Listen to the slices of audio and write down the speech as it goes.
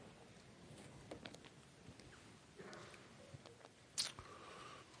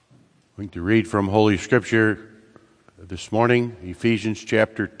I'm going to read from Holy Scripture this morning, Ephesians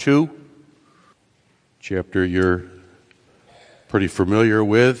chapter 2, chapter you're pretty familiar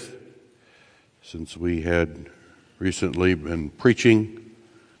with since we had recently been preaching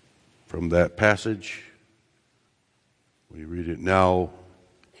from that passage. We read it now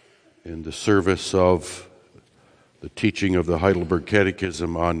in the service of the teaching of the Heidelberg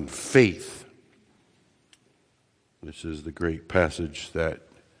Catechism on faith. This is the great passage that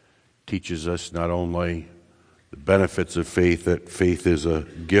teaches us not only the benefits of faith, that faith is a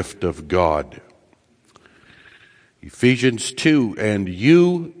gift of God. Ephesians 2, and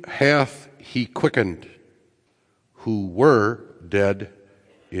you hath he quickened, who were dead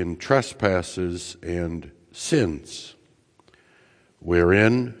in trespasses and sins,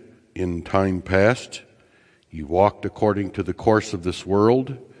 wherein in time past ye walked according to the course of this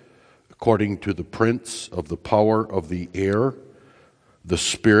world, according to the prince of the power of the air, the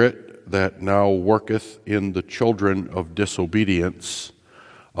spirit that now worketh in the children of disobedience,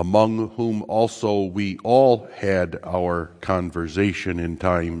 among whom also we all had our conversation in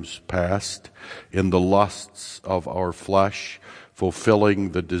times past, in the lusts of our flesh,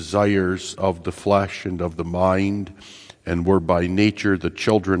 fulfilling the desires of the flesh and of the mind, and were by nature the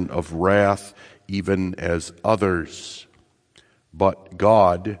children of wrath, even as others. But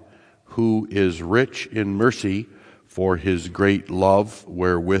God, who is rich in mercy, for his great love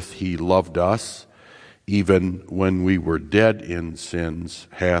wherewith he loved us, even when we were dead in sins,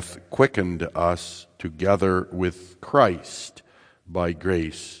 hath quickened us together with Christ. By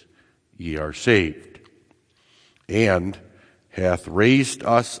grace ye are saved. And hath raised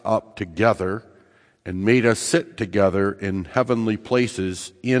us up together, and made us sit together in heavenly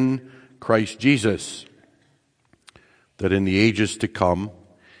places in Christ Jesus, that in the ages to come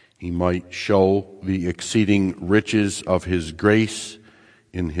he might show the exceeding riches of his grace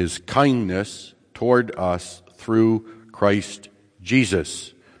in his kindness toward us through Christ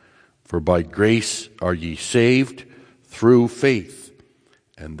Jesus. For by grace are ye saved through faith,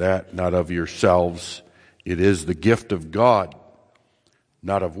 and that not of yourselves. It is the gift of God,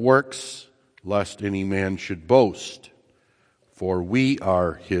 not of works, lest any man should boast. For we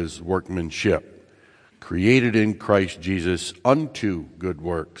are his workmanship, created in Christ Jesus unto good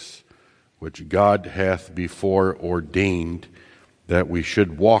works, which God hath before ordained that we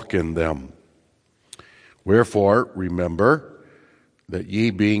should walk in them. Wherefore, remember that ye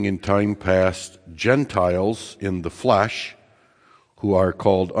being in time past Gentiles in the flesh, who are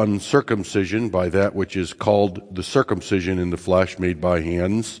called uncircumcision by that which is called the circumcision in the flesh made by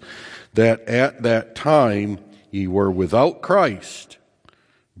hands, that at that time ye were without Christ,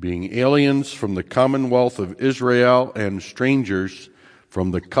 being aliens from the commonwealth of Israel and strangers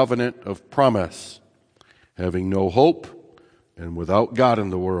from the covenant of promise, having no hope and without God in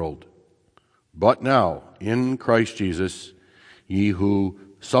the world. But now, in Christ Jesus, ye who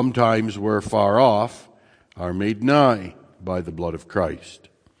sometimes were far off are made nigh by the blood of Christ.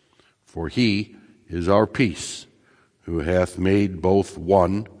 For he is our peace, who hath made both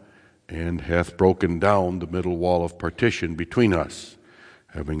one, and hath broken down the middle wall of partition between us,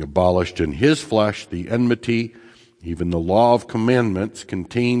 having abolished in his flesh the enmity, even the law of commandments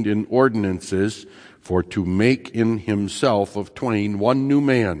contained in ordinances, for to make in himself of twain one new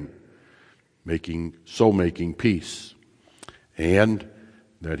man, making peace, and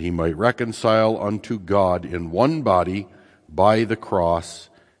that he might reconcile unto God in one body by the cross,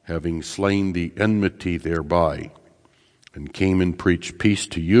 having slain the enmity thereby, and came and preached peace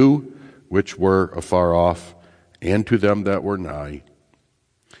to you which were afar off, and to them that were nigh.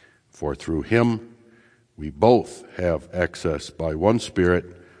 For through him we both have access by one Spirit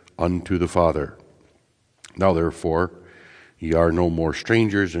unto the Father. Now therefore ye are no more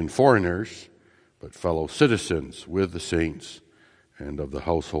strangers and foreigners, but fellow citizens with the saints and of the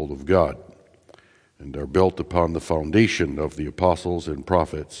household of God, and are built upon the foundation of the apostles and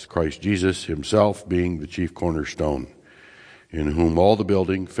prophets, Christ Jesus himself being the chief cornerstone, in whom all the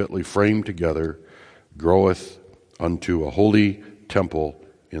building fitly framed together groweth unto a holy temple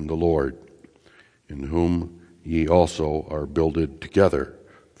in the Lord, in whom ye also are builded together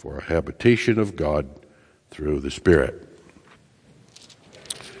for a habitation of God through the Spirit.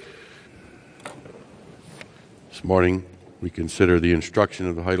 This morning we consider the instruction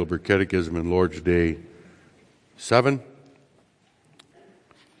of the Heidelberg Catechism in Lord's Day 7.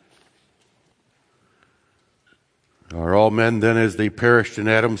 Are all men then as they perished in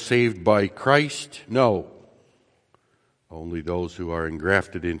Adam saved by Christ? No. Only those who are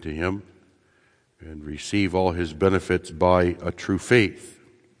engrafted into him and receive all his benefits by a true faith.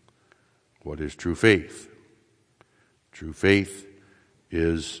 What is true faith? True faith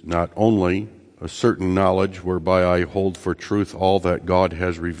is not only a certain knowledge whereby I hold for truth all that God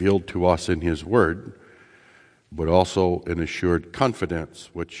has revealed to us in His Word, but also an assured confidence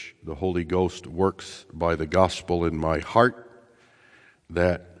which the Holy Ghost works by the gospel in my heart,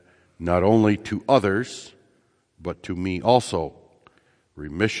 that not only to others, but to me also,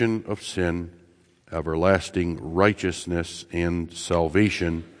 remission of sin, everlasting righteousness, and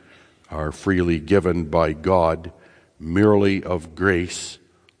salvation are freely given by God, merely of grace,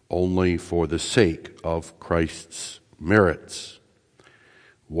 only for the sake of Christ's merits.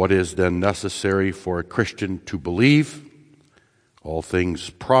 What is then necessary for a Christian to believe? All things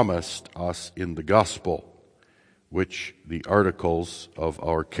promised us in the gospel, which the articles of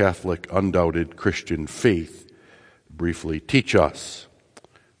our Catholic undoubted Christian faith briefly teach us.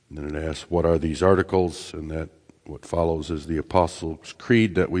 And then it asks, what are these articles? And that what follows is the Apostles'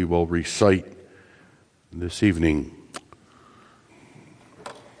 Creed that we will recite this evening.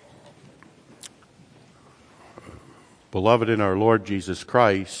 Beloved in our Lord Jesus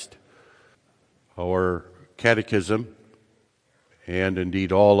Christ, our catechism, and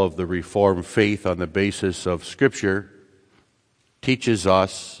indeed all of the Reformed faith on the basis of Scripture, teaches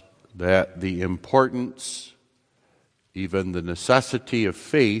us that the importance, even the necessity of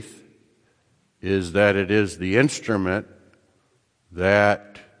faith, is that it is the instrument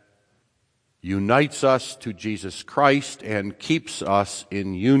that unites us to Jesus Christ and keeps us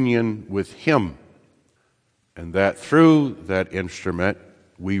in union with Him. And that through that instrument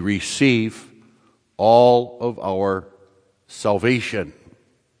we receive all of our salvation.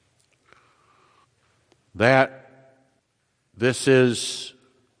 That this is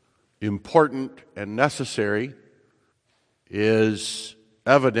important and necessary is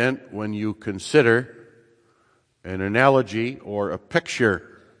evident when you consider an analogy or a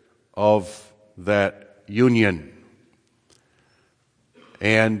picture of that union,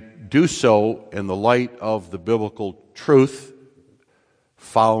 and do so in the light of the biblical truth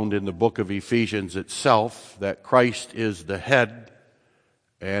found in the book of Ephesians itself, that Christ is the head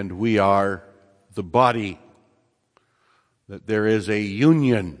and we are the body, that there is a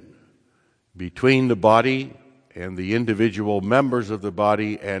union between the body and the individual members of the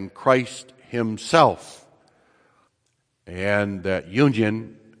body and Christ Himself, and that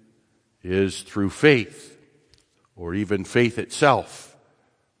union is through faith, or even faith itself.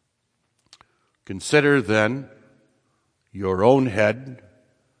 Consider then your own head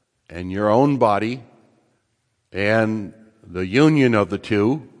and your own body and the union of the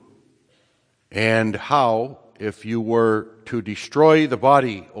two, and how, if you were to destroy the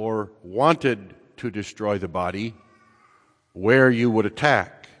body or wanted to destroy the body, where you would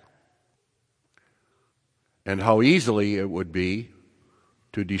attack, and how easily it would be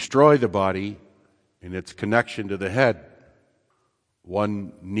to destroy the body in its connection to the head.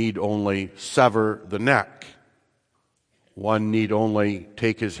 One need only sever the neck. One need only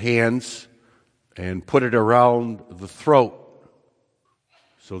take his hands and put it around the throat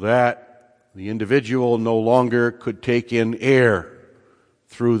so that the individual no longer could take in air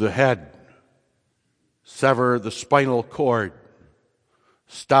through the head. Sever the spinal cord.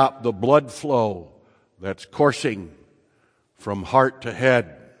 Stop the blood flow that's coursing from heart to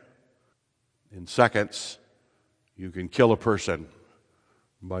head. In seconds, you can kill a person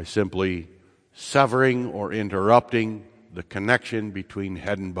by simply severing or interrupting the connection between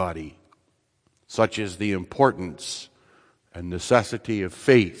head and body. Such is the importance and necessity of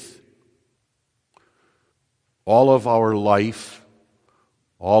faith. All of our life,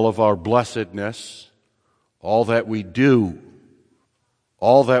 all of our blessedness, all that we do,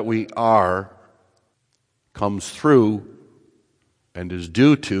 all that we are, comes through and is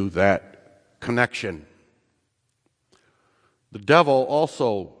due to that connection. The devil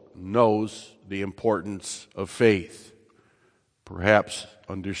also knows the importance of faith, perhaps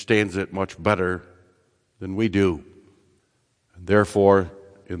understands it much better than we do. And therefore,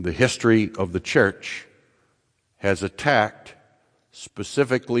 in the history of the church, has attacked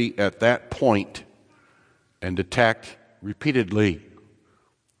specifically at that point and attacked repeatedly.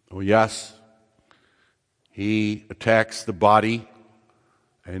 Oh yes, he attacks the body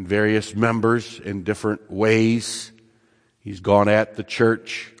and various members in different ways. He's gone at the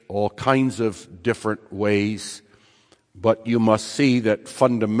church all kinds of different ways, but you must see that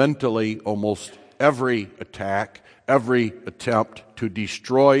fundamentally almost every attack, every attempt to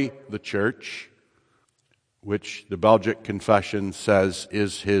destroy the church, which the Belgic Confession says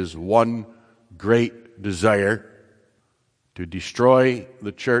is his one great desire, to destroy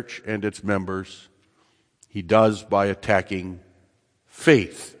the church and its members, he does by attacking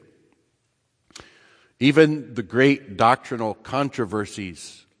faith. Even the great doctrinal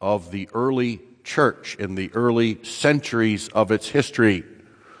controversies of the early church in the early centuries of its history,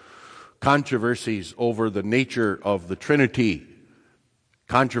 controversies over the nature of the Trinity,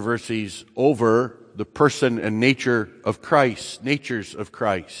 controversies over the person and nature of Christ, natures of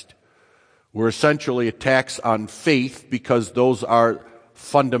Christ, were essentially attacks on faith because those are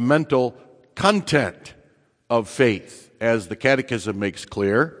fundamental content of faith, as the Catechism makes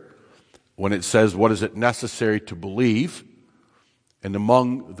clear when it says, what is it necessary to believe? And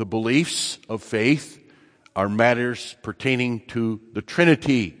among the beliefs of faith are matters pertaining to the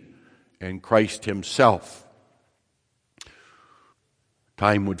Trinity and Christ himself.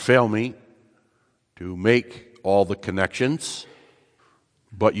 Time would fail me to make all the connections,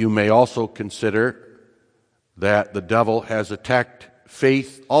 but you may also consider that the devil has attacked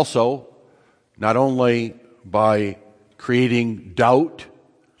faith also, not only by creating doubt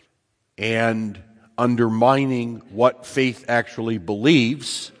and undermining what faith actually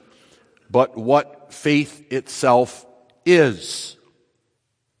believes, but what faith itself is.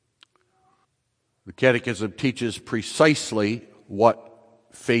 The Catechism teaches precisely what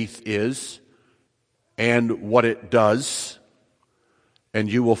faith is and what it does,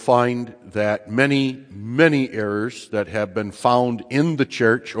 and you will find that many, many errors that have been found in the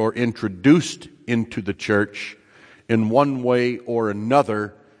church or introduced into the church in one way or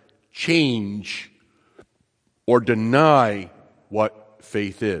another change or deny what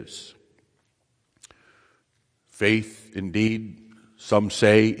faith is. Faith, indeed, some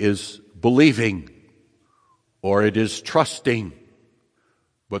say, is believing or it is trusting,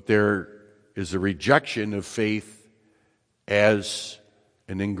 but there is a rejection of faith as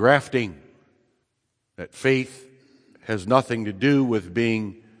an engrafting, that faith has nothing to do with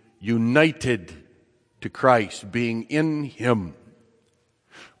being united to Christ, being in him.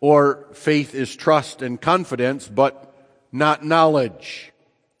 Or faith is trust and confidence, but not knowledge.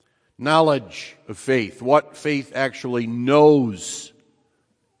 Knowledge of faith, what faith actually knows,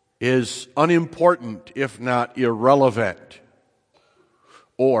 is unimportant, if not irrelevant.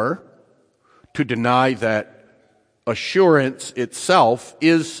 Or to deny that assurance itself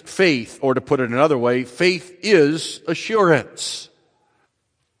is faith, or to put it another way, faith is assurance.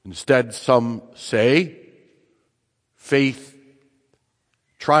 Instead, some say faith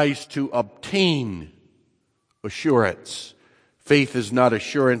tries to obtain assurance. Faith is not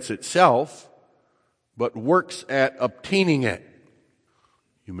assurance itself, but works at obtaining it.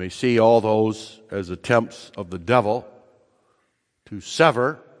 You may see all those as attempts of the devil to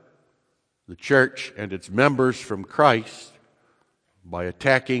sever the church and its members from Christ by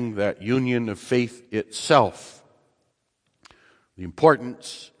attacking that union of faith itself. The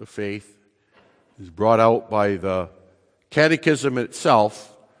importance of faith is brought out by the Catechism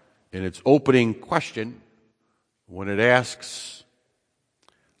itself in its opening question when it asks,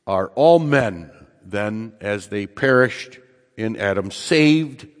 are all men then, as they perished in Adam,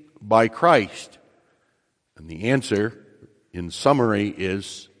 saved by Christ? And the answer, in summary,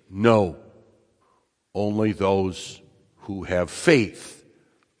 is no. Only those who have faith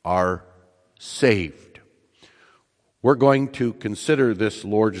are saved. We're going to consider this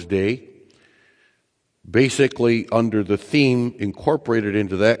Lord's Day basically under the theme incorporated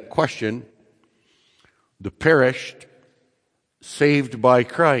into that question, the perished, saved by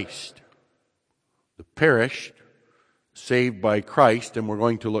Christ. The perished, saved by Christ, and we're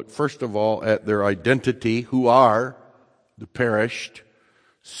going to look first of all at their identity, who are the perished,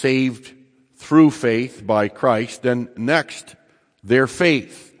 saved through faith by Christ. Then next, their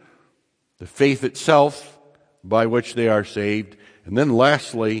faith, the faith itself by which they are saved. And then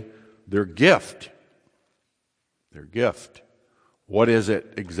lastly, their gift. Their gift. What is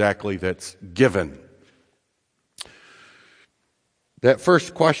it exactly that's given? That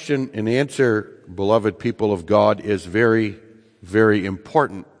first question and answer, beloved people of God, is very, very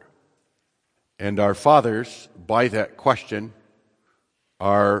important. And our fathers, by that question,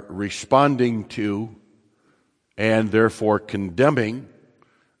 are responding to and therefore condemning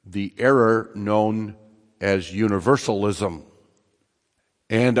the error known as universalism,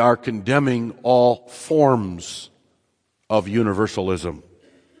 and are condemning all forms of universalism.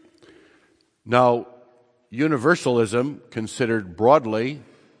 Now, universalism, considered broadly,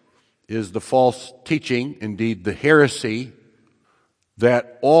 is the false teaching, indeed the heresy,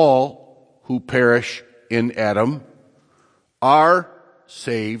 that all who perish in Adam are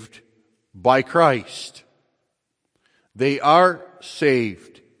saved by Christ. They are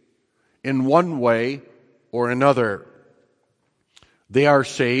saved in one way or another. They are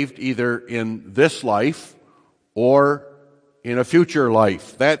saved either in this life or in a future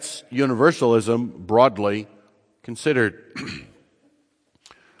life. That's universalism broadly considered.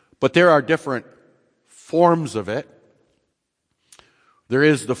 But there are different forms of it. There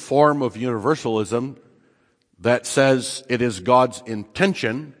is the form of universalism that says it is God's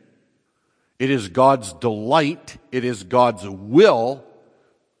intention, it is God's delight, it is God's will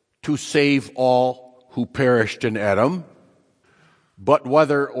to save all who perished in Adam. But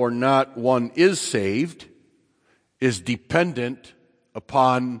whether or not one is saved is dependent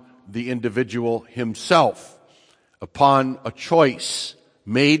upon the individual himself, upon a choice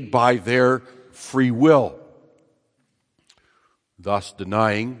made by their free will. Thus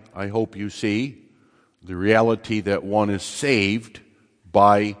denying, I hope you see, the reality that one is saved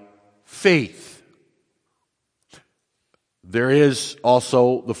by faith. There is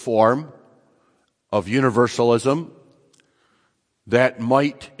also the form of universalism that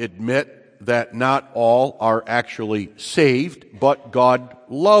might admit that not all are actually saved, but God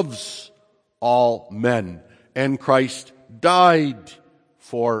loves all men, and Christ died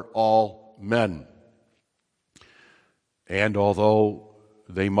for all men. And although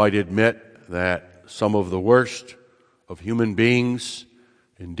they might admit that some of the worst of human beings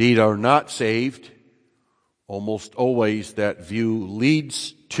indeed are not saved, almost always that view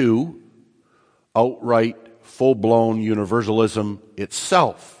leads to outright full-blown universalism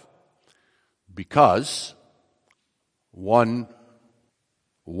itself, because one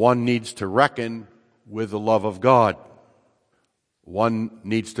needs to reckon with the love of God. One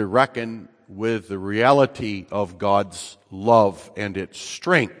needs to reckon with the reality of God's love and its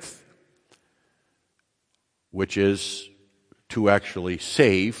strength, which is to actually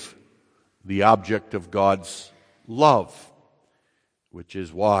save the object of God's love, which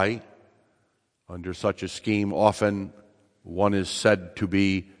is why, under such a scheme, often one is said to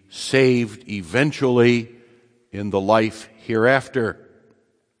be saved eventually in the life hereafter,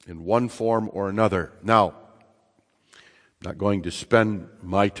 in one form or another. Now, I'm not going to spend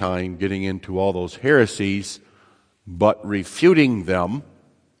my time getting into all those heresies, but refuting them.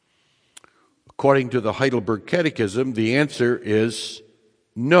 According to the Heidelberg Catechism, the answer is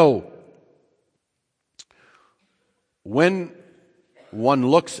no. When one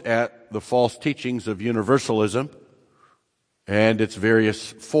looks at the false teachings of universalism and its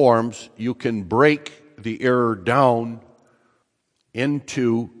various forms, you can break the error down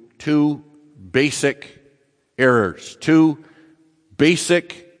into two basic errors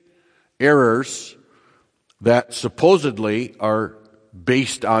that supposedly are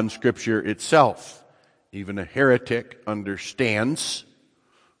based on Scripture itself. Even a heretic understands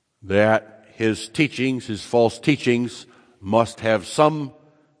that his teachings, his false teachings, must have some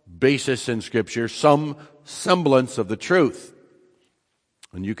basis in Scripture, some semblance of the truth.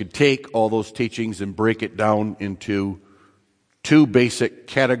 And you could take all those teachings and break it down into two basic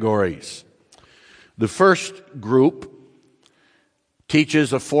categories. The first group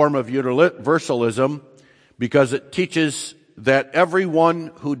teaches a form of universalism because it teaches that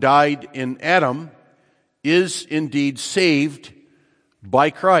everyone who died in Adam is indeed saved by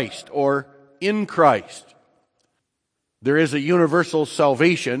Christ or in Christ. There is a universal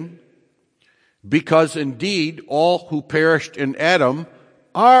salvation because indeed all who perished in Adam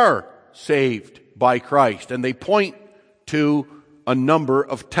are saved by Christ. And they point to a number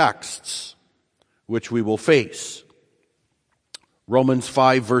of texts which we will face. Romans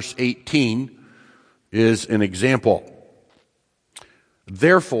 5 verse 18 is an example.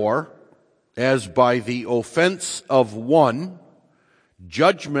 Therefore, as by the offense of one,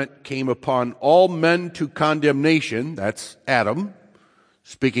 judgment came upon all men to condemnation, that's Adam,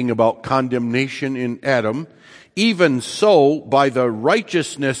 speaking about condemnation in Adam, even so by the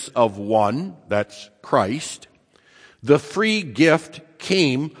righteousness of one, that's Christ, the free gift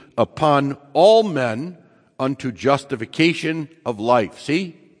came upon all men unto justification of life.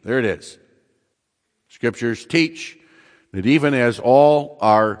 See, there it is. Scriptures teach that even as all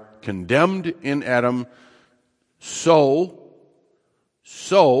are condemned in Adam, so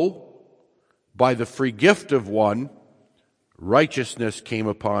by the free gift of one, righteousness came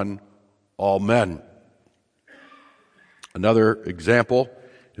upon all men. Another example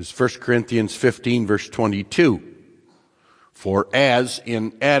is 1 Corinthians 15 verse 22. For as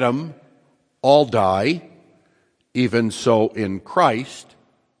in Adam all die, even so in Christ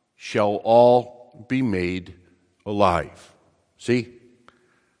shall all be made alive. See?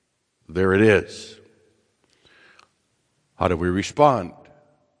 There it is. How do we respond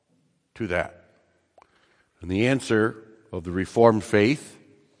to that? And the answer of the Reformed faith,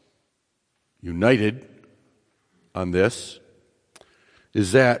 united on this,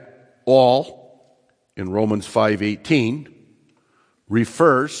 is that all, in Romans 5:18,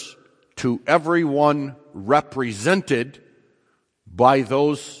 refers to everyone represented by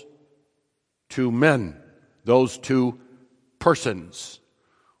those two men, those two persons.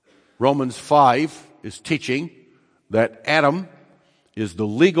 Romans 5 is teaching that Adam is the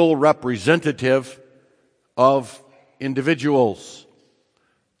legal representative of individuals,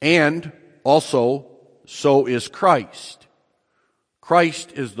 and also so is Christ.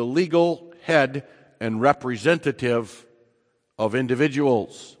 Christ is the legal head and representative of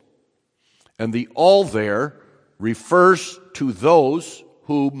individuals. And the all there refers to those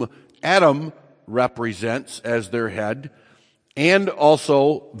whom Adam represents as their head, and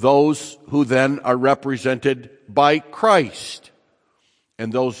also those who then are represented by Christ.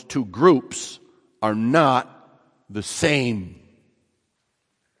 And those two groups are not the same.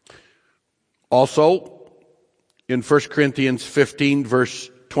 Also, in 1 Corinthians 15,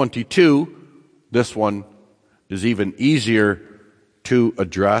 verse 22, this one is even easier to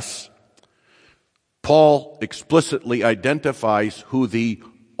address. Paul explicitly identifies who the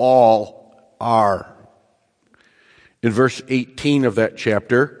all are. In verse 18 of that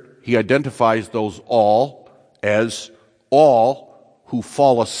chapter, he identifies those all as all who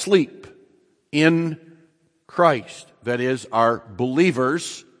fall asleep in Christ. That is, are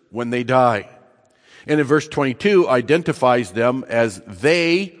believers when they die. And in verse 22, identifies them as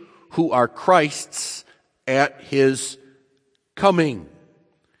they who are Christ's at his coming.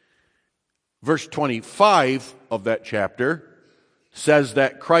 Verse 25 of that chapter says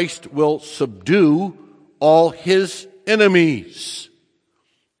that Christ will subdue all his enemies.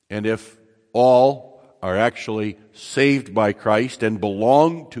 And if all are actually saved by Christ and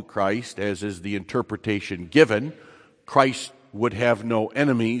belong to Christ, as is the interpretation given, Christ would have no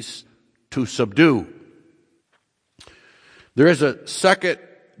enemies to subdue. There is a second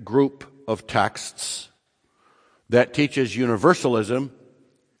group of texts that teaches universalism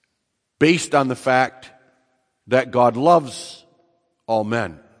based on the fact that God loves all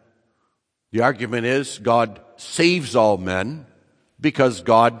men. The argument is God saves all men because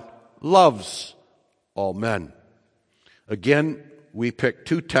God loves all men. Again, we pick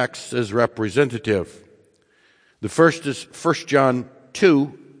two texts as representative. The first is 1 John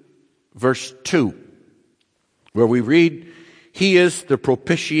 2, verse 2, where we read, "He is the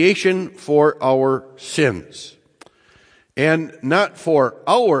propitiation for our sins, and not for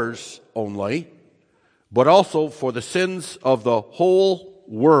ours only, but also for the sins of the whole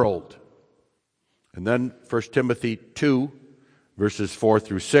world." And then 1 Timothy 2, verses 4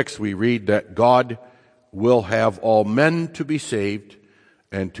 through 6, we read that God will have all men to be saved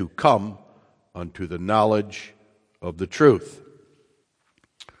and to come unto the knowledge of the truth.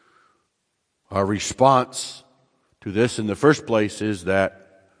 Our response to this in the first place is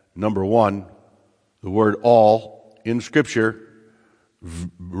that, number one, the word all in Scripture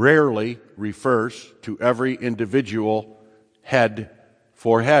rarely refers to every individual head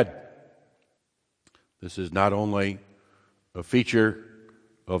for head. This is not only a feature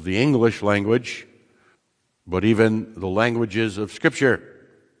of the English language, but even the languages of Scripture.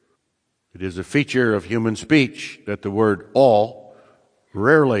 It is a feature of human speech that the word all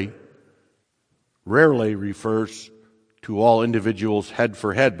rarely refers to all individuals head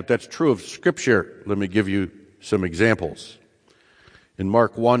for head, but that's true of Scripture. Let me give you some examples. In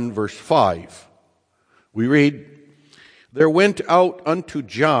Mark 1, verse 5, we read, "There went out unto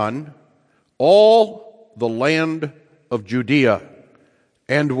John all the land of Judea,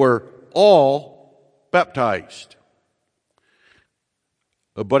 and were all baptized."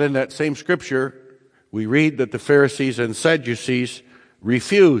 But in that same Scripture, we read that the Pharisees and Sadducees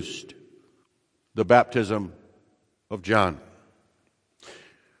refused the baptism of John.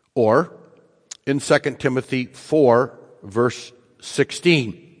 Or in 2 Timothy 4, verse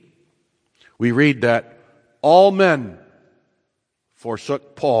 16, we read that all men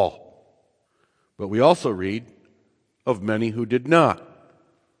forsook Paul. But we also read of many who did not,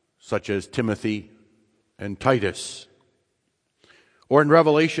 such as Timothy and Titus. Or in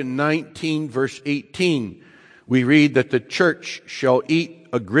Revelation 19, verse 18, we read that the church shall eat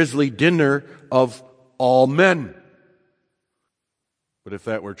a grisly dinner of all men. But if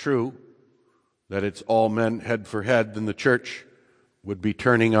that were true, that it's all men head for head, then the church would be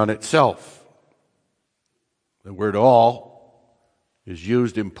turning on itself. The word all is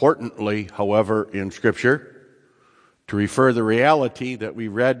used importantly, however, in Scripture to refer the reality that we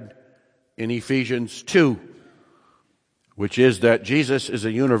read in Ephesians 2, which is that Jesus is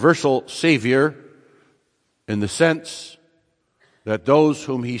a universal Savior in the sense that those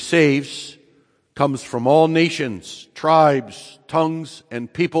whom He saves comes from all nations, tribes, tongues,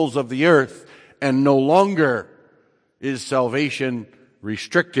 and peoples of the earth, and no longer is salvation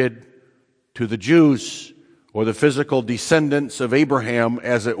restricted to the Jews or the physical descendants of Abraham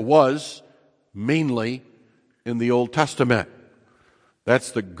as it was mainly in the Old Testament.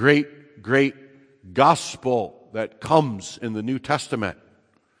 That's the great, great gospel that comes in the New Testament.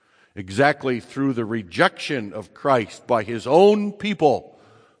 Exactly through the rejection of Christ by his own people,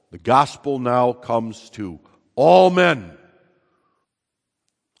 the gospel now comes to all men.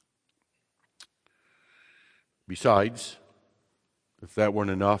 Besides, if that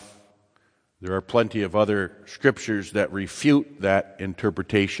weren't enough, there are plenty of other scriptures that refute that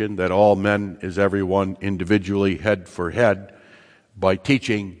interpretation, that all men is everyone individually, head for head, by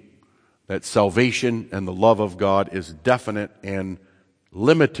teaching that salvation and the love of God is definite and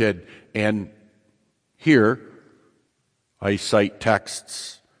limited. And here I cite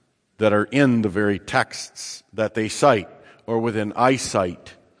texts that are in the very texts that they cite, or within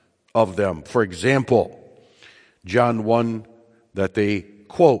eyesight of them. For example, John 1 that they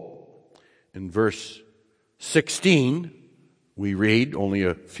quote. In verse 16, we read, only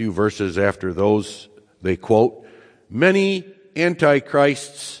a few verses after those they quote, "Many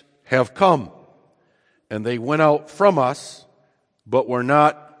antichrists have come, and they went out from us, but were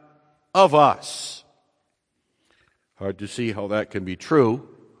not of us." Hard to see how that can be true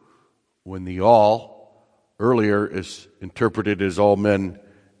when the all earlier is interpreted as all men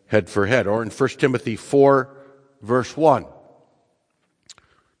head for head. Or in 1 Timothy 4, verse 1.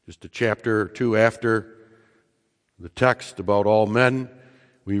 Just a chapter or two after the text about all men,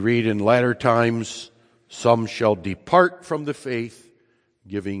 we read, "In latter times some shall depart from the faith,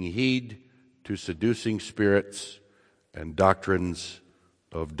 giving heed to seducing spirits and doctrines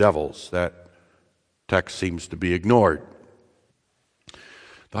of devils." That text seems to be ignored.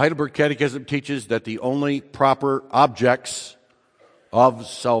 The Heidelberg Catechism teaches that the only proper objects of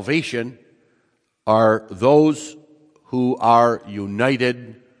salvation are those who are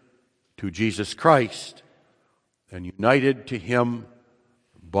united to Jesus Christ and united to him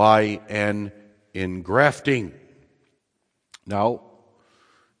by an engrafting. Now,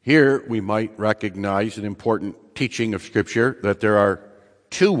 here we might recognize an important teaching of Scripture, that there are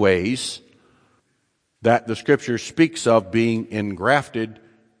two ways that the Scripture speaks of being engrafted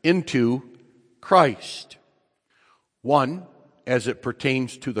into Christ. One, as it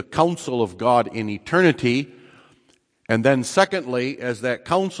pertains to the counsel of God in eternity, and then secondly, as that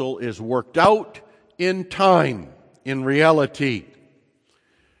counsel is worked out in time, in reality.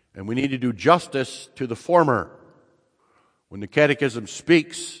 And we need to do justice to the former. When the Catechism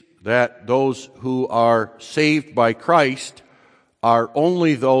speaks that those who are saved by Christ are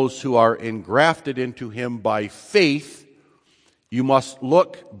only those who are engrafted into him by faith, you must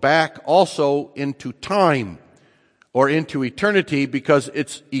look back also into time, or into eternity, because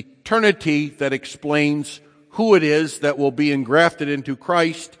it's eternity that explains who it is that will be engrafted into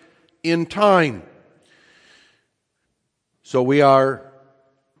Christ in time. So we are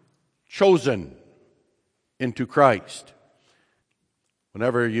chosen into Christ.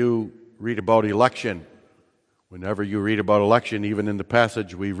 Whenever you read about election, even in the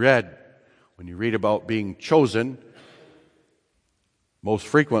passage we read, when you read about being chosen, most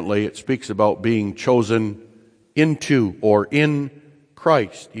frequently it speaks about being chosen into or in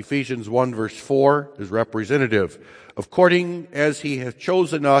Christ. Ephesians 1 verse 4 is representative. "According as he hath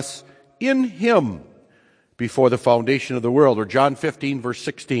chosen us in him before the foundation of the world." Or John 15 verse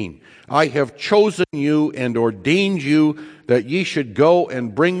 16. "I have chosen you and ordained you that ye should go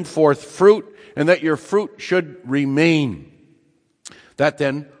and bring forth fruit, and that your fruit should remain." That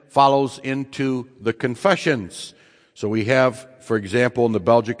then follows into the confessions. So we have, for example, in the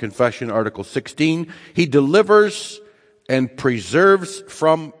Belgic Confession, Article 16, "He delivers and preserves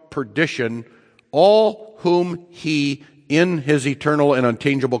from perdition all whom he in his eternal and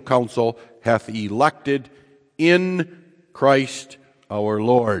unchangeable counsel hath elected in Christ our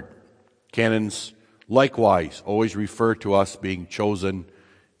Lord." Canons likewise always refer to us being chosen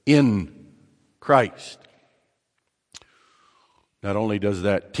in Christ. Not only does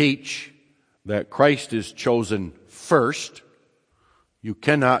that teach that Christ is chosen first, you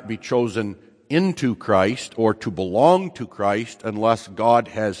cannot be chosen into Christ or to belong to Christ unless God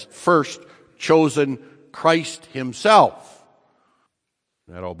has first chosen Christ himself.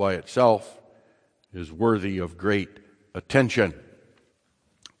 That all by itself is worthy of great attention.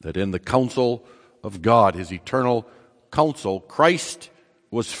 That in the counsel of God, his eternal counsel, Christ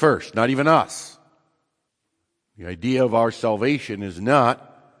was first, not even us. The idea of our salvation is not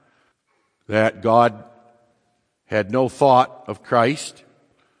that God had no thought of Christ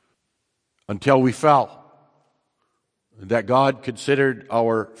until we fell. That God considered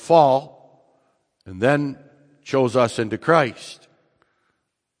our fall and then chose us into Christ.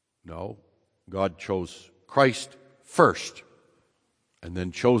 No, God chose Christ first and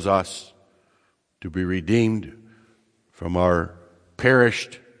then chose us to be redeemed from our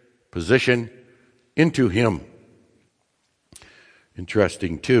perished position into Him.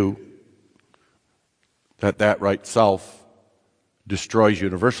 Interesting, too, that right self destroys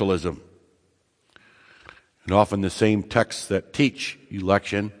universalism. And often the same texts that teach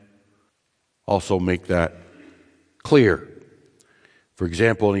election also make that clear. For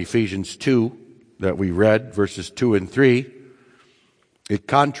example, in Ephesians 2 that we read, verses 2 and 3, it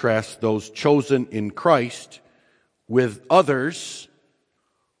contrasts those chosen in Christ with others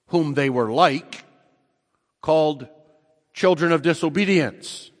whom they were like, called children of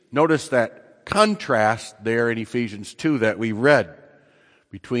disobedience. Notice that contrast there in Ephesians 2 that we read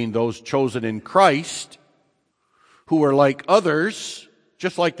between those chosen in Christ who were like others,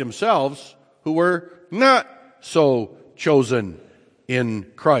 just like themselves, who were not so chosen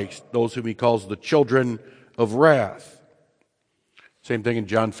in Christ, those whom he calls the children of wrath. Same thing in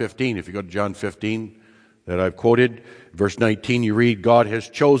John 15. If you go to John 15 that I've quoted, verse 19, you read, God has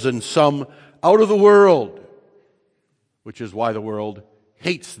chosen some out of the world, which is why the world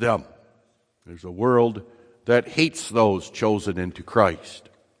hates them. There's a world that hates those chosen into Christ.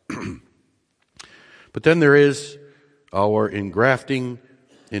 But then there is our engrafting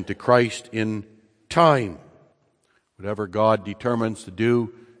into Christ in time. Whatever God determines to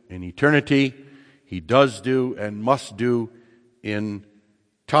do in eternity, He does do and must do in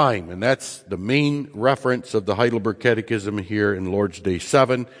time. And that's the main reference of the Heidelberg Catechism here in Lord's Day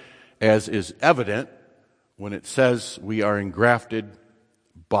 7, as is evident when it says we are engrafted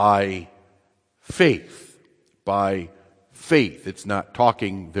by faith. By faith. It's not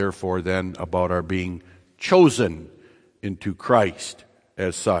talking, therefore, then about our being chosen into Christ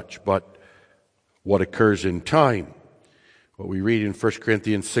as such, but what occurs in time. What we read in 1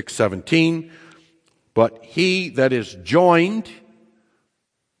 Corinthians 6:17, but he that is joined,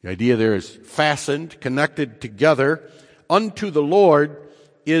 the idea there is fastened, connected together, unto the Lord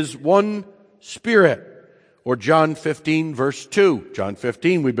is one spirit. Or John 15 verse 2. John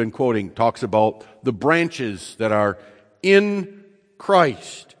 15 we've been quoting talks about the branches that are in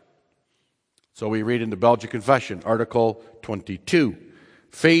Christ. So we read in the Belgian Confession, Article 22,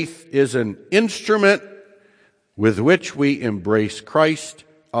 faith is an instrument with which we embrace Christ,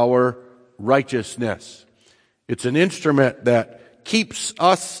 our righteousness. It's an instrument that keeps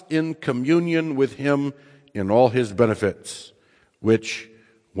us in communion with Him in all His benefits, which,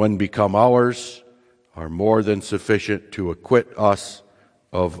 when become ours, are more than sufficient to acquit us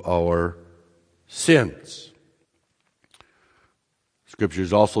of our sins.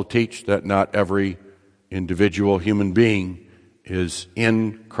 Scriptures also teach that not every individual human being is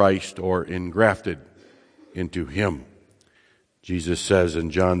in Christ or engrafted into Him. Jesus says in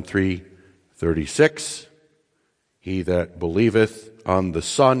John 3:36, he that believeth on the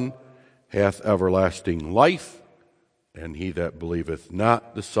Son hath everlasting life, and he that believeth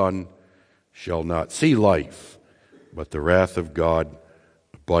not the Son shall not see life, but the wrath of God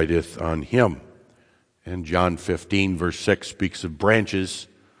abideth on him. And John 15 verse 6 speaks of branches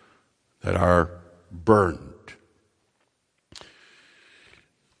that are burned.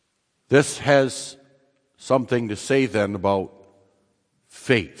 This has something to say then about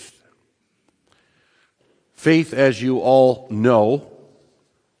faith. Faith, as you all know,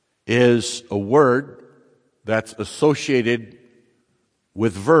 is a word that's associated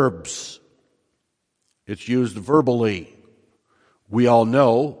with verbs. It's used verbally. We all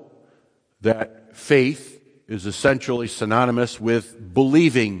know that faith is essentially synonymous with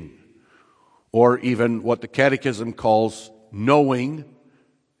believing, or even what the Catechism calls knowing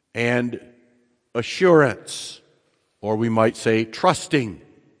and assurance, or we might say trusting.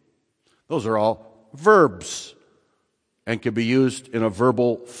 Those are all verbs and can be used in a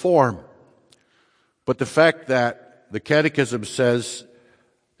verbal form. But the fact that the Catechism says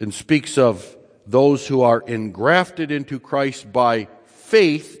and speaks of those who are engrafted into Christ by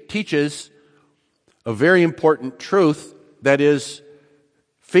faith teaches a very important truth, that is,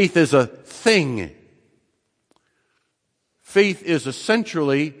 faith is a thing. Faith is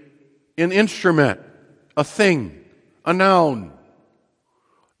essentially an instrument, a thing, a noun.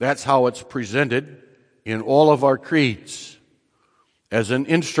 That's how it's presented in all of our creeds, as an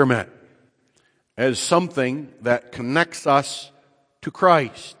instrument, as something that connects us to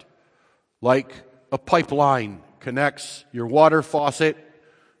Christ, like a pipeline connects your water faucet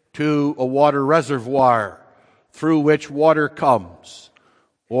to a water reservoir through which water comes,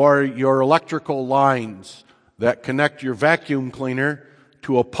 or your electrical lines that connect your vacuum cleaner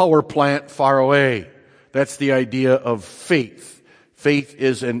to a power plant far away. That's the idea of faith. Faith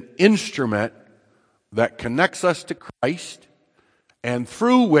is an instrument that connects us to Christ, and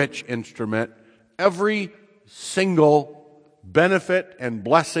through which instrument every single benefit and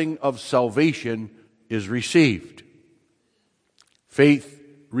blessing of salvation is received. Faith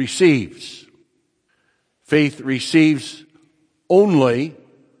receives. Faith receives only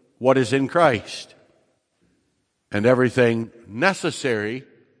what is in Christ, and everything necessary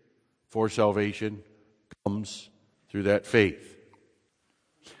for salvation comes through that faith.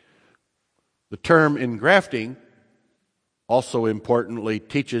 The term engrafting also importantly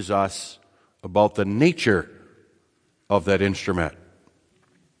teaches us about the nature of that instrument.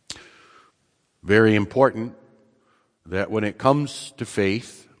 Very important that when it comes to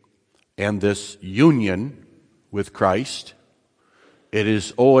faith and this union with Christ, it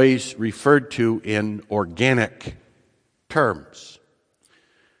is always referred to in organic terms.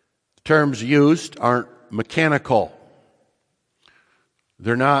 The terms used aren't mechanical.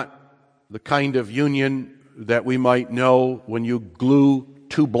 They're not the kind of union that we might know when you glue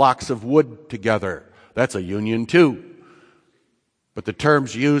two blocks of wood together. That's a union too. But the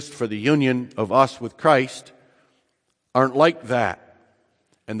terms used for the union of us with Christ aren't like that.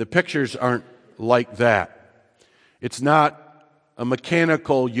 And the pictures aren't like that. It's not a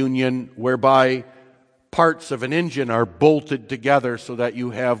mechanical union whereby parts of an engine are bolted together so that you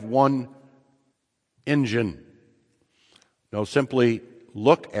have one engine. No, simply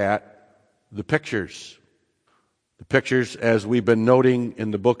look at the pictures. The pictures, as we've been noting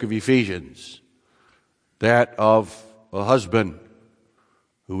in the book of Ephesians, that of a husband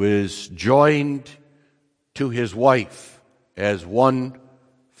who is joined to his wife as one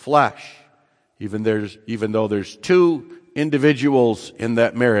flesh. Even though there's two individuals in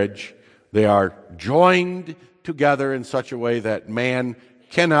that marriage, they are joined together in such a way that man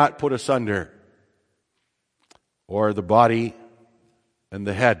cannot put asunder, or the body and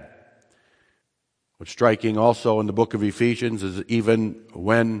the head. What's striking also in the book of Ephesians is even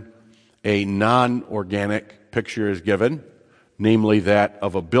when a non-organic picture is given, namely that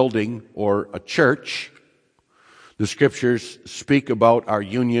of a building or a church, the Scriptures speak about our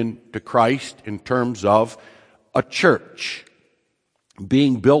union to Christ in terms of a church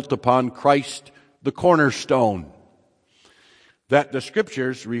being built upon Christ the cornerstone. That the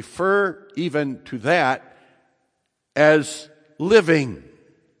Scriptures refer even to that as living.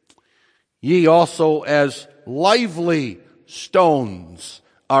 Ye also as lively stones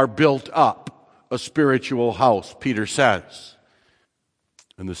are built up a spiritual house, Peter says.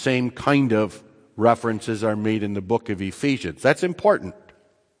 And the same kind of references are made in the book of Ephesians. That's important.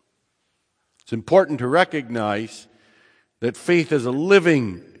 It's important to recognize that faith is a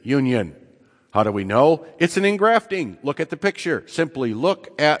living union. How do we know? It's an engrafting. Look at the picture. Simply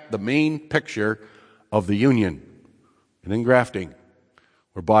look at the main picture of the union. An engrafting,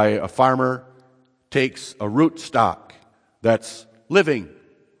 whereby a farmer takes a root stock that's living,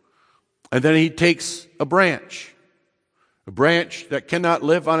 and then he takes a branch that cannot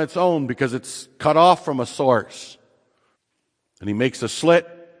live on its own because it's cut off from a source. And he makes a slit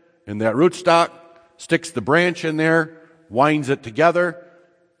in that rootstock, sticks the branch in there, winds it together,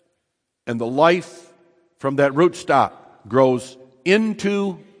 and the life from that rootstock grows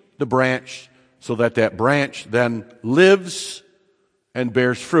into the branch so that that branch then lives and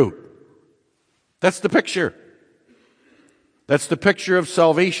bears fruit. That's the picture. That's the picture of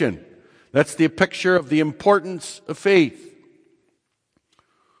salvation. That's the picture of the importance of faith.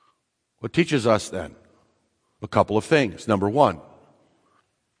 What teaches us then? A couple of things. Number one,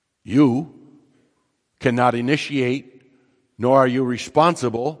 you cannot initiate, nor are you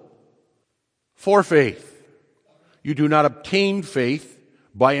responsible for faith. You do not obtain faith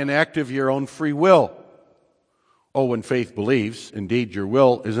by an act of your own free will. Oh, when faith believes, indeed your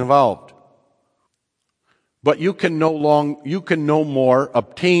will is involved. But you can no more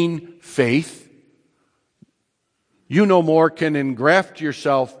obtain faith. You no more can engraft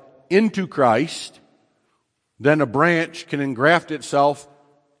yourself into Christ than a branch can engraft itself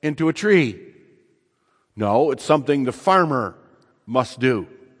into a tree. No, it's something the farmer must do.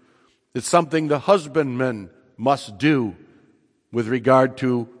 It's something the husbandman must do with regard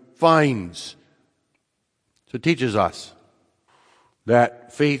to vines. So it teaches us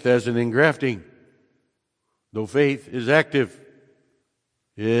that faith as an engrafting, though faith is active,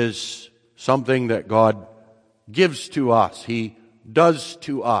 is something that God gives to us. He does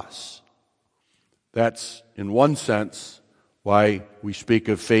to us. That's, in one sense, why we speak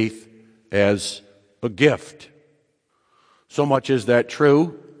of faith as a gift. So much is that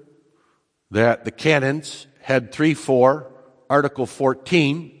true that the canons had 3:4, Article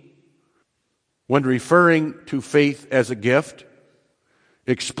 14, when referring to faith as a gift,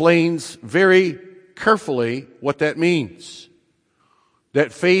 explains very carefully what that means.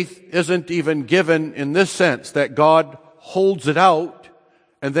 That faith isn't even given in this sense, that God holds it out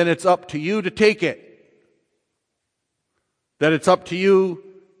and then it's up to you to take it. That it's up to you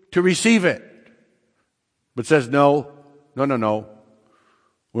to receive it. But says no.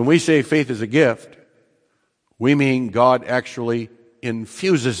 When we say faith is a gift, we mean God actually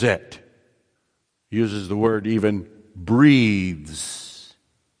infuses it. Uses the word even breathes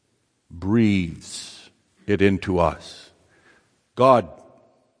it into us. God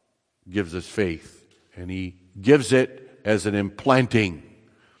gives us faith, and He gives it as an implanting.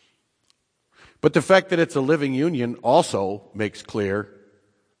 But the fact that it's a living union also makes clear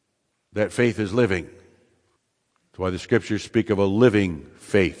that faith is living. That's why the Scriptures speak of a living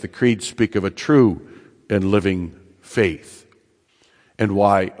faith. The creeds speak of a true and living faith. And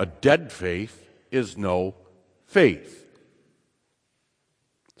why a dead faith is no faith.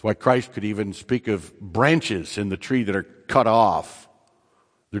 That's why Christ could even speak of branches in the tree that are cut off.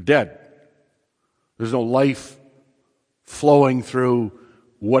 They're dead. There's no life flowing through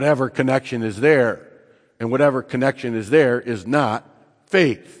whatever connection is there. And whatever connection is there is not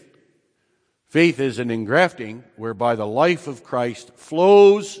faith. Faith is an engrafting whereby the life of Christ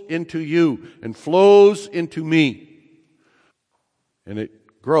flows into you and flows into me. And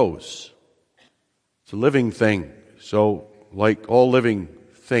it grows. It's a living thing. So, like all living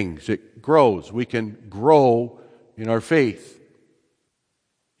things, it grows. We can grow in our faith,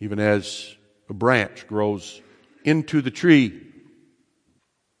 even as a branch grows into the tree.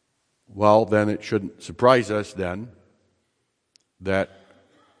 Well, then it shouldn't surprise us then that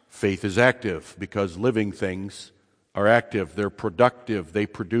faith is active, because living things are active. They're productive. They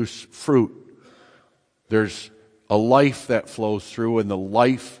produce fruit. There's a life that flows through, and the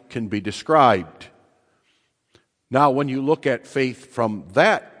life can be described. Now, when you look at faith from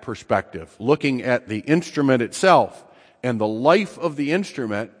that perspective, looking at the instrument itself and the life of the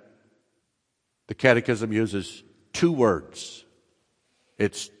instrument, the Catechism uses two words.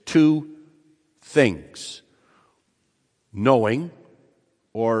 It's two things: knowing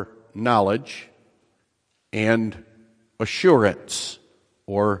or knowledge, and assurance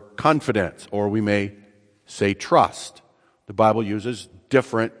or confidence, or we may say trust. The Bible uses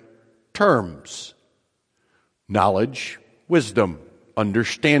different terms. Knowledge, wisdom,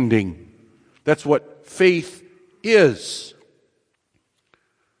 understanding. That's what faith is.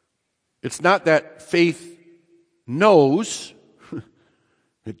 It's not that faith knows.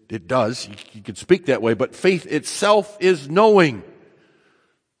 It does. You could speak that way, but faith itself is knowing.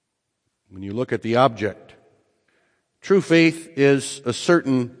 When you look at the object, true faith is a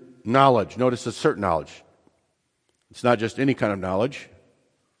certain knowledge. Notice a certain knowledge. It's not just any kind of knowledge.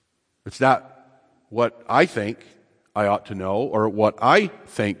 It's not what I think I ought to know or what I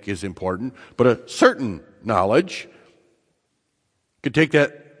think is important, but a certain knowledge. You could take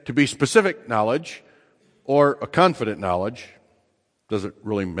that to be specific knowledge or a confident knowledge. Doesn't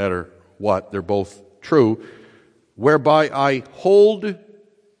really matter what. They're both true. Whereby I hold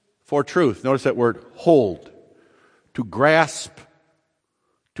for truth. Notice that word, hold. To grasp,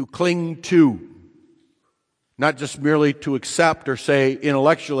 to cling to. Not just merely to accept or say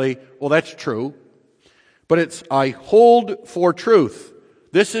intellectually, well, that's true. But it's, I hold for truth.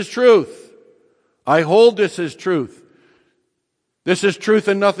 This is truth. I hold this as truth. This is truth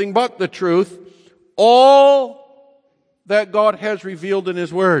and nothing but the truth. All that God has revealed in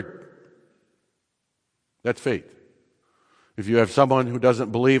His Word. That's faith. If you have someone who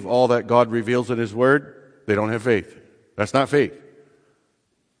doesn't believe all that God reveals in His Word, they don't have faith. That's not faith.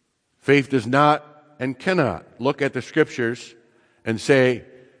 Faith does not and cannot look at the Scriptures and say,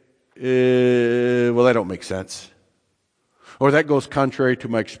 well, that don't make sense. Or that goes contrary to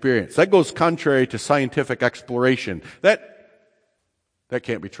my experience. That goes contrary to scientific exploration. That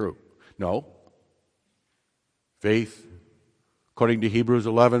can't be true. No. Faith, according to Hebrews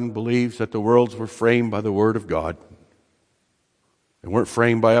 11, believes that the worlds were framed by the Word of God. They weren't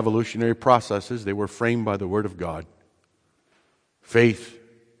framed by evolutionary processes. They were framed by the Word of God. Faith,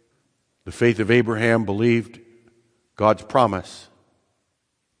 the faith of Abraham, believed God's promise.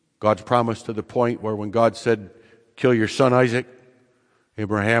 God's promise to the point where when God said, kill your son Isaac,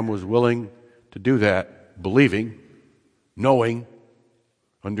 Abraham was willing to do that, believing, knowing,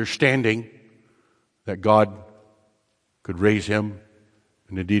 understanding that God could raise him,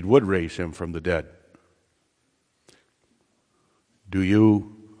 and indeed would raise him from the dead. Do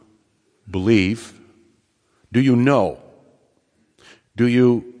you believe? Do you know? Do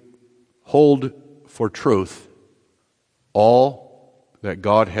you hold for truth all that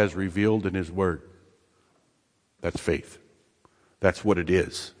God has revealed in His Word? That's faith. That's what it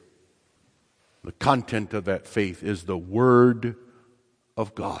is. The content of that faith is the Word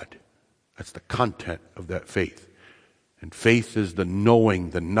of God. That's the content of that faith. And faith is the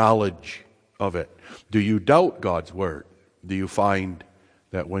knowing, the knowledge of it. Do you doubt God's Word? Do you find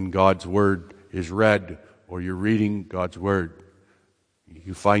that when God's Word is read or you're reading God's Word,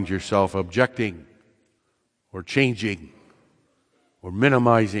 you find yourself objecting or changing or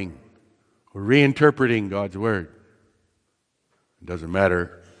minimizing or reinterpreting God's Word? It doesn't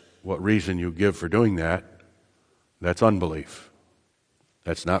matter what reason you give for doing that. That's unbelief.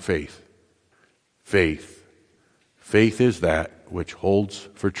 That's not faith. Faith is that which holds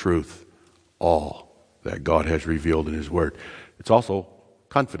for truth all that God has revealed in His Word. It's also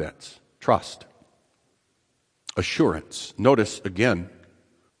confidence, trust, assurance. Notice again,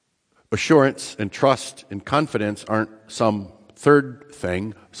 assurance and trust and confidence aren't some third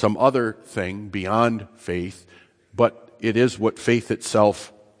thing, some other thing beyond faith, but it is what faith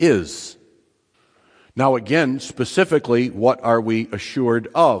itself is. Now again, specifically, what are we assured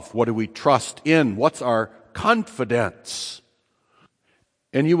of? What do we trust in? What's our confidence?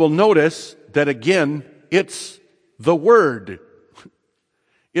 And you will notice that again, it's the Word.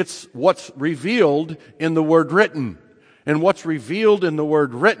 It's what's revealed in the Word written. And what's revealed in the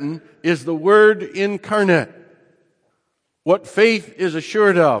Word written is the Word incarnate. What faith is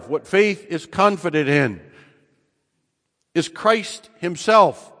assured of, what faith is confident in, is Christ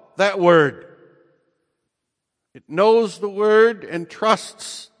Himself, that Word. It knows the Word and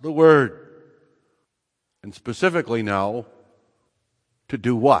trusts the Word. And specifically now, to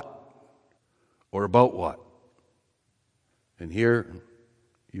do what? Or about what? And here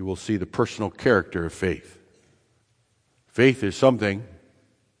you will see the personal character of faith. Faith is something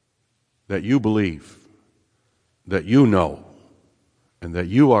that you believe, that you know, and that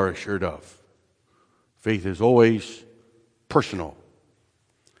you are assured of. Faith is always personal.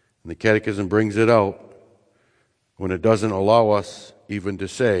 And the Catechism brings it out when it doesn't allow us even to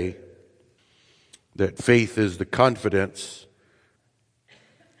say that faith is the confidence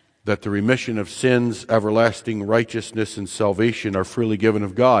that the remission of sins, everlasting righteousness, and salvation are freely given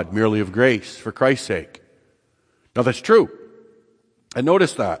of God, merely of grace, for Christ's sake. Now that's true. And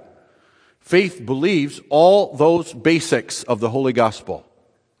notice that. Faith believes all those basics of the Holy Gospel.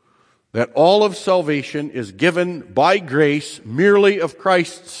 That all of salvation is given by grace, merely of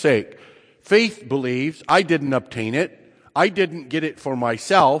Christ's sake. Faith believes, I didn't obtain it. I didn't get it for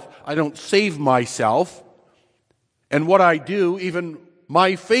myself. I don't save myself. And what I do, even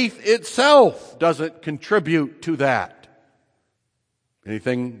my faith itself doesn't contribute to that.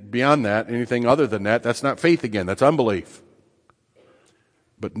 Anything beyond that, anything other than that, that's not faith again. That's unbelief.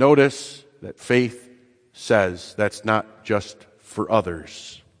 But notice that faith says that's not just for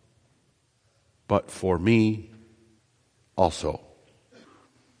others, but for me also.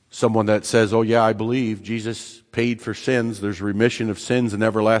 Someone that says, oh yeah, I believe Jesus paid for sins, there's remission of sins and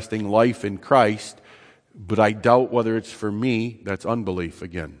everlasting life in Christ, but I doubt whether it's for me, that's unbelief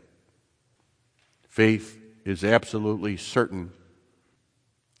again. Faith is absolutely certain,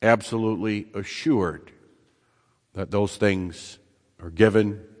 absolutely assured that those things are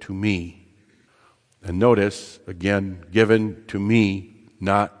given to me. And notice, again, given to me,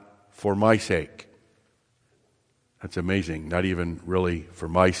 not for my sake. That's amazing. Not even really for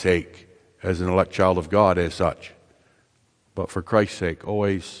my sake as an elect child of God as such, but for Christ's sake,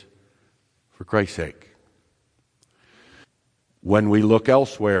 always for Christ's sake. When we look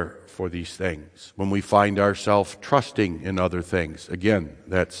elsewhere for these things, when we find ourselves trusting in other things, again,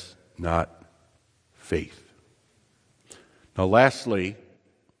 that's not faith. Now lastly,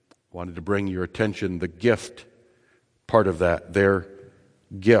 I wanted to bring your attention the gift part of that, their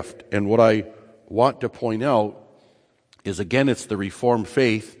gift. And what I want to point out is, again, it's the Reformed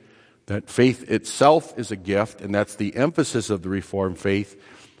faith, that faith itself is a gift, and that's the emphasis of the Reformed faith,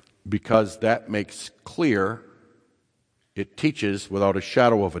 because that makes clear, it teaches without a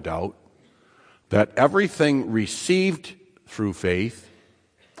shadow of a doubt, that everything received through faith,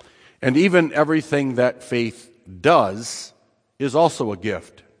 and even everything that faith does, is also a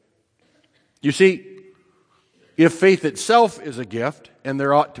gift. You see, if faith itself is a gift, and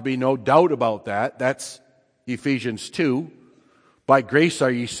there ought to be no doubt about that, that's Ephesians 2, by grace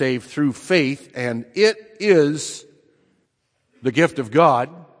are ye saved through faith, and it is the gift of God.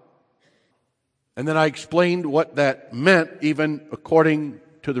 And then I explained what that meant, even according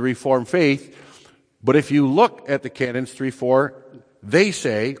to the Reformed faith. But if you look at the Canons 3:4, they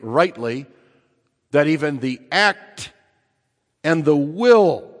say, rightly, that even the act and the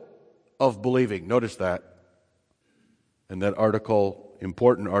will of believing, notice that, in that article,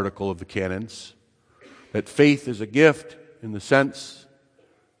 important article of the Canons, that faith is a gift in the sense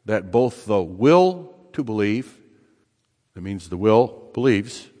that both the will to believe, that means the will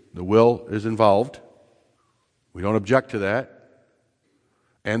believes, the will is involved. We don't object to that.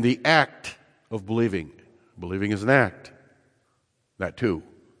 And the act of believing. Believing is an act. That too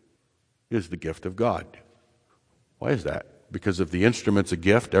is the gift of God. Why is that? Because if the instrument's a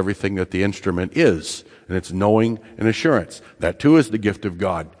gift, everything that the instrument is, and it's knowing and assurance. That too is the gift of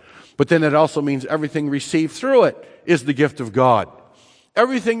God. But then it also means everything received through it is the gift of God.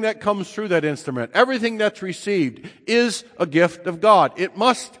 Everything that comes through that instrument, everything that's received is a gift of God. It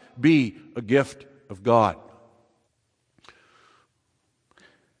must be a gift of God.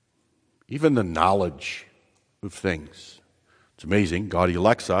 Even the knowledge of things. It's amazing. God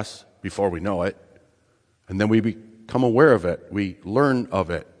elects us before we know it, and then we become aware of it. We learn of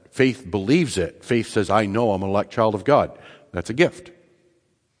it. Faith believes it. Faith says, I know I'm an elect child of God. That's a gift.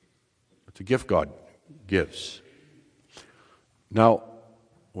 It's a gift God gives. Now,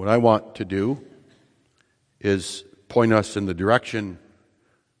 what I want to do is point us in the direction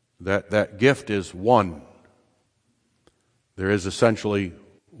that that gift is one. There is essentially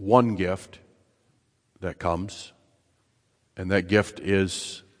one gift that comes, and that gift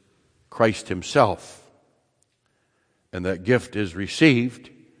is Christ Himself. And that gift is received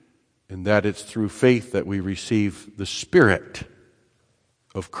in that it's through faith that we receive the Spirit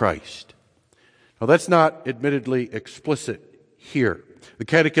of Christ. Now that's not admittedly explicit here. The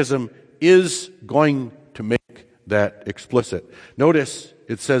Catechism is going to make that explicit. Notice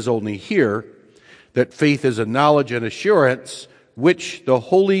it says only here that faith is a knowledge and assurance which the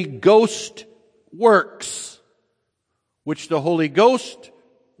Holy Ghost works. Which the Holy Ghost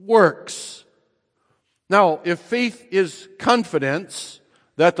works. Now, if faith is confidence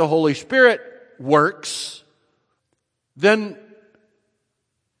that the Holy Spirit works, then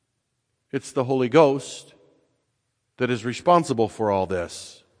it's the Holy Ghost that is responsible for all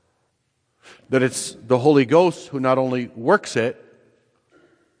this. That it's the Holy Ghost who not only works it,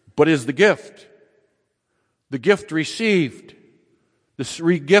 but is the gift. The gift received.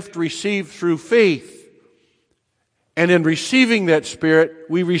 The gift received through faith. And in receiving that Spirit,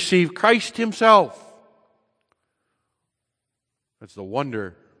 we receive Christ Himself. That's the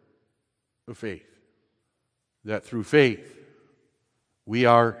wonder of faith. That through faith, we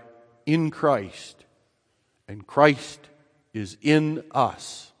are in Christ. And Christ is in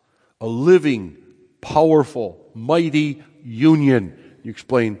us. A living, powerful, mighty union. You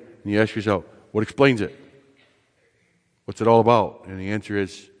explain, and you ask yourself, what explains it? What's it all about? And the answer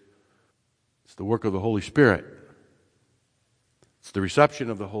is, it's the work of the Holy Spirit. It's the reception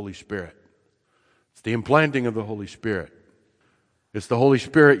of the Holy Spirit. It's the implanting of the Holy Spirit. It's the Holy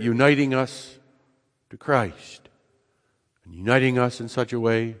Spirit uniting us to Christ. And uniting us in such a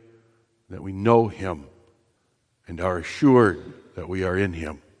way that we know Him and are assured that we are in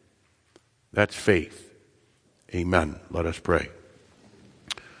Him. That's faith. Amen. Let us pray.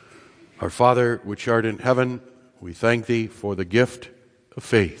 Our Father, which art in heaven, we thank Thee for the gift of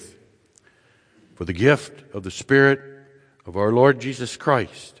faith, for the gift of the Spirit of our Lord Jesus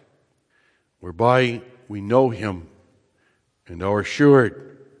Christ, whereby we know Him and are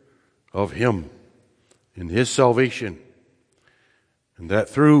assured of Him and His salvation, and that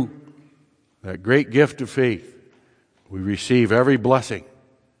through that great gift of faith, we receive every blessing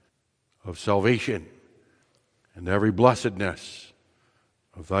of salvation and every blessedness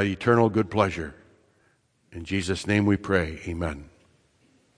of Thy eternal good pleasure. In Jesus' name we pray. Amen.